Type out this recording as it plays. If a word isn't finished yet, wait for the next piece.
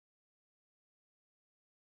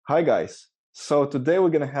Hi guys. So today we're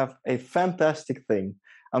gonna have a fantastic thing.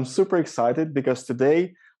 I'm super excited because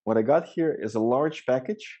today what I got here is a large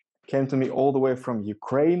package. Came to me all the way from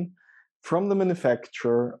Ukraine, from the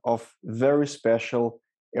manufacturer of very special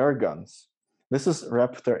air guns. This is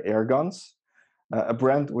Raptor air guns, a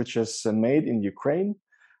brand which is made in Ukraine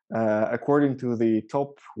according to the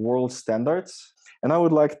top world standards. And I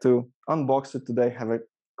would like to unbox it today, have a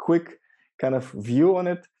quick kind of view on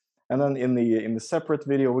it. And then in the separate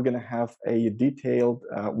video, we're going to have a detailed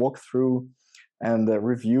walkthrough and a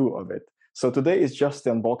review of it. So today is just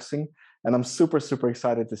the unboxing, and I'm super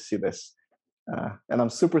excited to see this. And I'm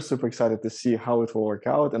super excited to see how it will work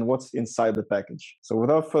out and what's inside the package. So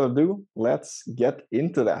without further ado, let's get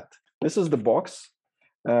into that. This is the box.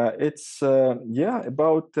 It's yeah,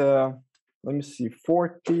 about let me see,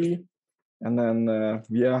 40, and then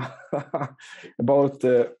yeah, about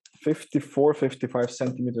 55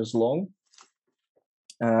 centimeters long.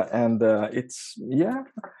 And it's, yeah,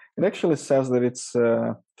 it actually says that it's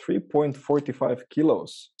 3.45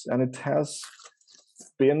 kilos, and it has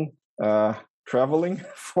been traveling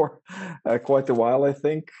for quite a while, I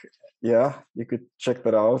think. Yeah, you could check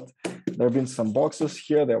that out. There have been some boxes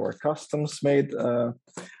here that were customs made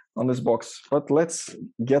on this box, but let's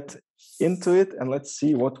get into it and let's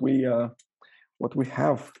see what we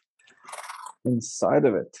have inside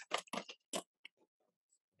of it.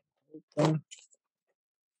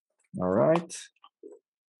 All right.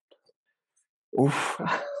 Oof.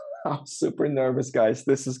 I'm super nervous, guys.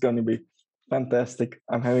 This is going to be fantastic.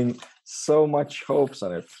 I'm having so much hopes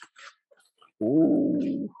on it.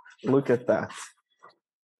 Ooh, look at that.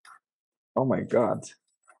 Oh my God.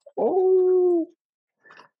 Oh,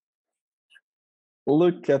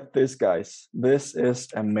 look at this, guys. This is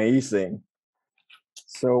amazing.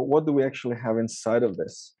 So what do we actually have inside of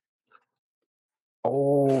this?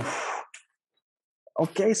 Oh,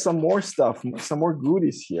 okay, some more stuff, some more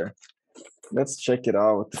goodies here. Let's check it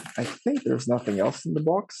out. I think there's nothing else in the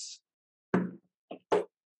box.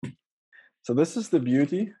 So this is the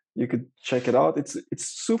beauty. You could check it out. It's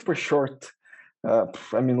super short.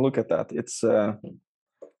 I mean, look at that. It's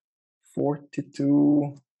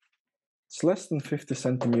 42. It's less than 50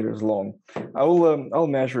 centimeters long. I'll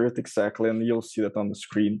measure it exactly, and you'll see that on the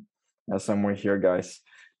screen somewhere here, guys.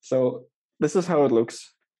 So this is how it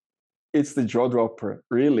looks. It's the jaw dropper,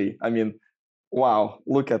 really. I mean, wow!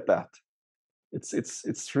 Look at that.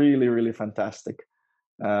 It's really fantastic.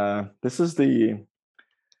 This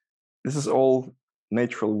is all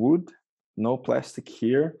natural wood, no plastic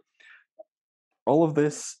here. All of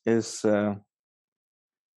this is yeah,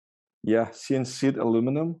 CNC'd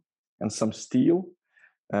aluminum and some steel.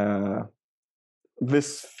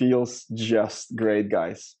 This feels just great,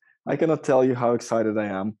 guys. I cannot tell you how excited I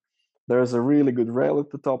am. There's a really good rail at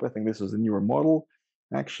the top. I think this is a newer model,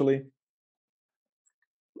 actually.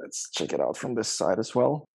 Let's check it out from this side as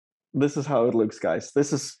well. This is how it looks, guys.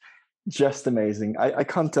 This is just amazing. I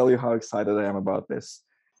can't tell you how excited I am about this.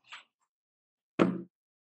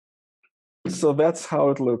 So that's how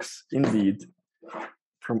it looks, indeed.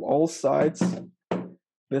 From all sides,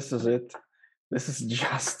 this is it. This is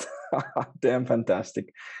just damn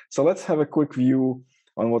fantastic. So let's have a quick view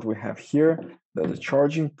on what we have here. There's a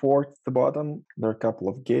charging port at the bottom. There are a couple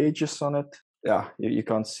of gauges on it. Yeah, you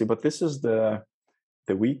can't see, but this is the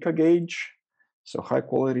Wika gauge. So high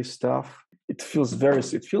quality stuff. It feels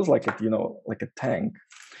like it, you know, like a tank.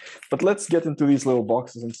 But let's get into these little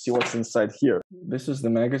boxes and see what's inside here. This is the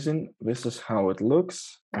magazine. This is how it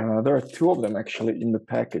looks. There are two of them actually in the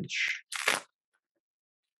package.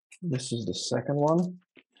 This is the second one.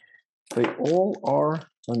 They all are,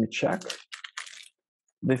 let me check.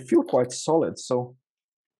 They feel quite solid. So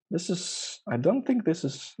this is, I don't think this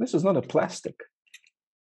is not a plastic.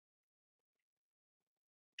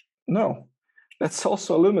 No, that's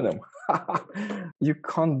also aluminum. You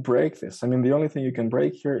can't break this. I mean, the only thing you can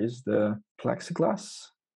break here is the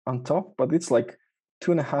plexiglass on top, but it's like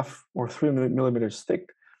 2.5 or 3 millimeters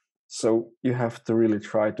thick. So you have to really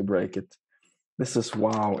try to break it. This is,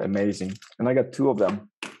 wow, amazing. And I got two of them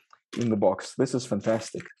in the box. This is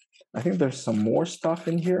fantastic. I think there's some more stuff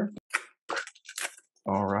in here.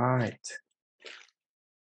 All right.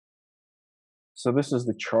 So this is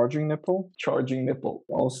the charging nipple. Charging nipple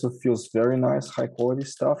also feels very nice, high quality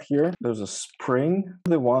stuff here. There's a spring,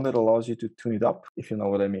 the one that allows you to tune it up, if you know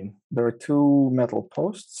what I mean. There are two metal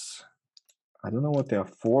posts. I don't know what they are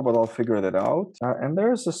for, but I'll figure that out. And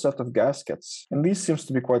there's a set of gaskets. And these seems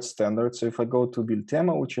to be quite standard. So if I go to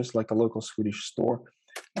Biltema, which is like a local Swedish store,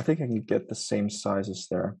 I think I can get the same sizes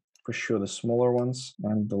there. For sure, the smaller ones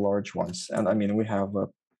and the large ones. And I mean, we have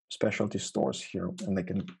specialty stores here, and they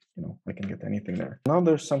can, you know, I can get anything there. Now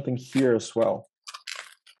there's something here as well.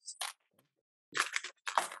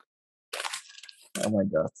 Oh my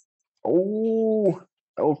God. Oh,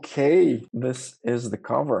 okay. This is the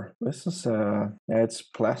cover. This is yeah, it's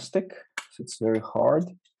plastic, so it's very hard.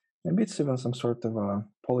 Maybe it's even some sort of a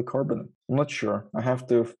polycarbonate. I'm not sure. I have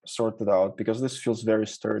to sort it out because this feels very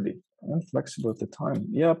sturdy and flexible at the time.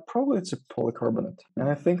 Yeah, probably it's a polycarbonate. And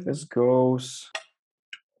I think this goes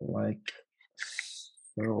like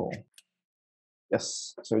so.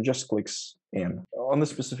 Yes, so it just clicks in. On the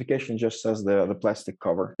specification, it just says the plastic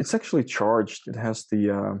cover. It's actually charged. It has the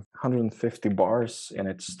 150 bars in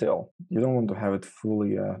it still. You don't want to have it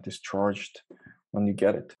fully discharged when you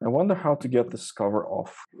get it. I wonder how to get this cover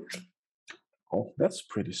off. Oh, that's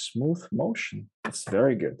pretty smooth motion. It's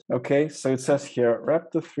very good. Okay, so it says here,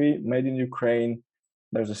 Raptor 3, made in Ukraine.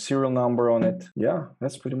 There's a serial number on it. Yeah,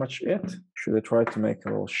 that's pretty much it. Should I try to make a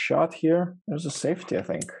little shot here? There's a safety, I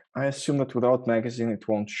think. I assume that without magazine, it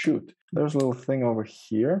won't shoot. There's a little thing over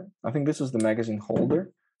here. I think this is the magazine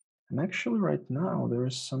holder. And actually right now, there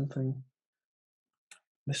is something.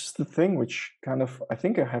 This is the thing which kind of, I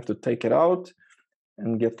think I have to take it out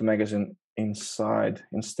and get the magazine inside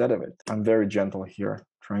instead of it. I'm very gentle here,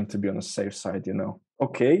 trying to be on the safe side, you know.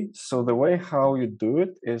 Okay, so the way how you do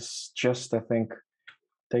it is just, I think,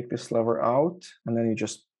 take this lever out and then you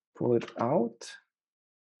just pull it out.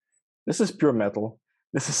 This is pure metal.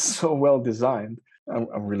 This is so well designed.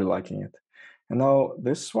 I'm really liking it. And now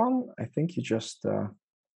this one, I think you just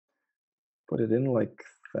put it in like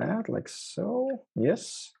that, like so.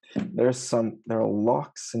 Yes, there are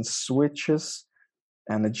locks and switches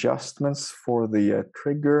and adjustments for the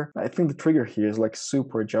trigger. I think the trigger here is like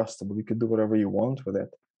super adjustable. You could do whatever you want with it.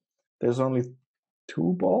 There's only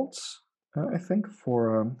 2 bolts, I think,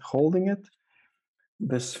 for holding it.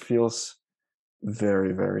 This feels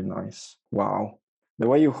very, very nice. Wow. The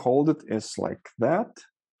way you hold it is like that,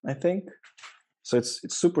 I think. So it's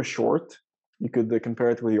super short. You could compare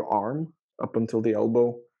it with your arm up until the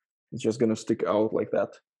elbow. It's just gonna stick out like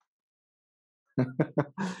that.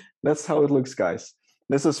 That's how it looks, guys.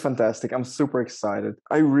 This is fantastic. I'm super excited.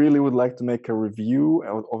 I really would like to make a review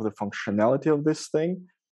of the functionality of this thing.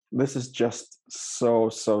 This is just so,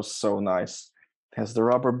 so, so nice. It has the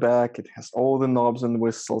rubber back. It has all the knobs and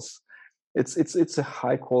whistles. It's a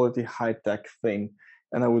high quality, high tech thing,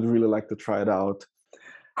 and I would really like to try it out.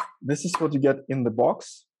 This is what you get in the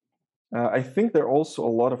box. I think there are also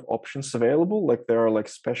a lot of options available. Like there are like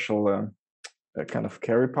special kind of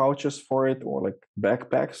carry pouches for it, or like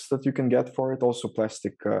backpacks that you can get for it. Also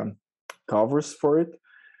plastic covers for it.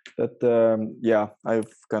 That yeah,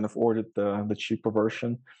 I've kind of ordered the cheaper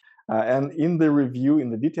version. And in the review, in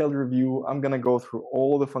the detailed review, I'm going to go through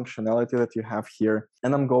all the functionality that you have here.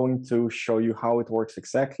 And I'm going to show you how it works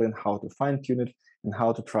exactly and how to fine tune it and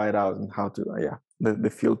how to try it out and how to, yeah, the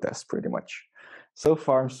field test pretty much. So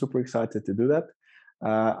far, I'm super excited to do that.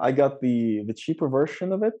 I got the cheaper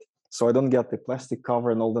version of it, so I don't get the plastic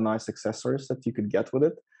cover and all the nice accessories that you could get with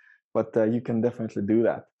it. But you can definitely do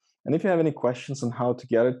that. And if you have any questions on how to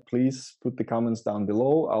get it, please put the comments down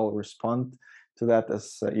below. I'll respond to that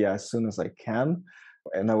as soon as I can,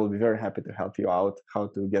 and I will be very happy to help you out how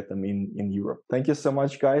to get them in Europe. Thank you so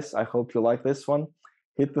much, guys. I hope you like this one.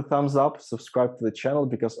 Hit the thumbs up, subscribe to the channel,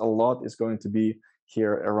 because a lot is going to be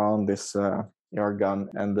here around this air gun,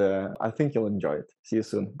 and I think you'll enjoy it. See you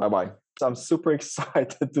soon. Bye bye. So I'm super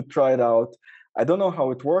excited to try it out. I don't know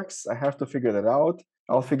how it works. I have to figure that out.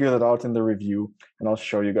 I'll figure that out in the review, and I'll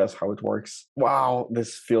show you guys how it works. Wow,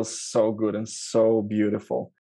 this feels so good and so beautiful.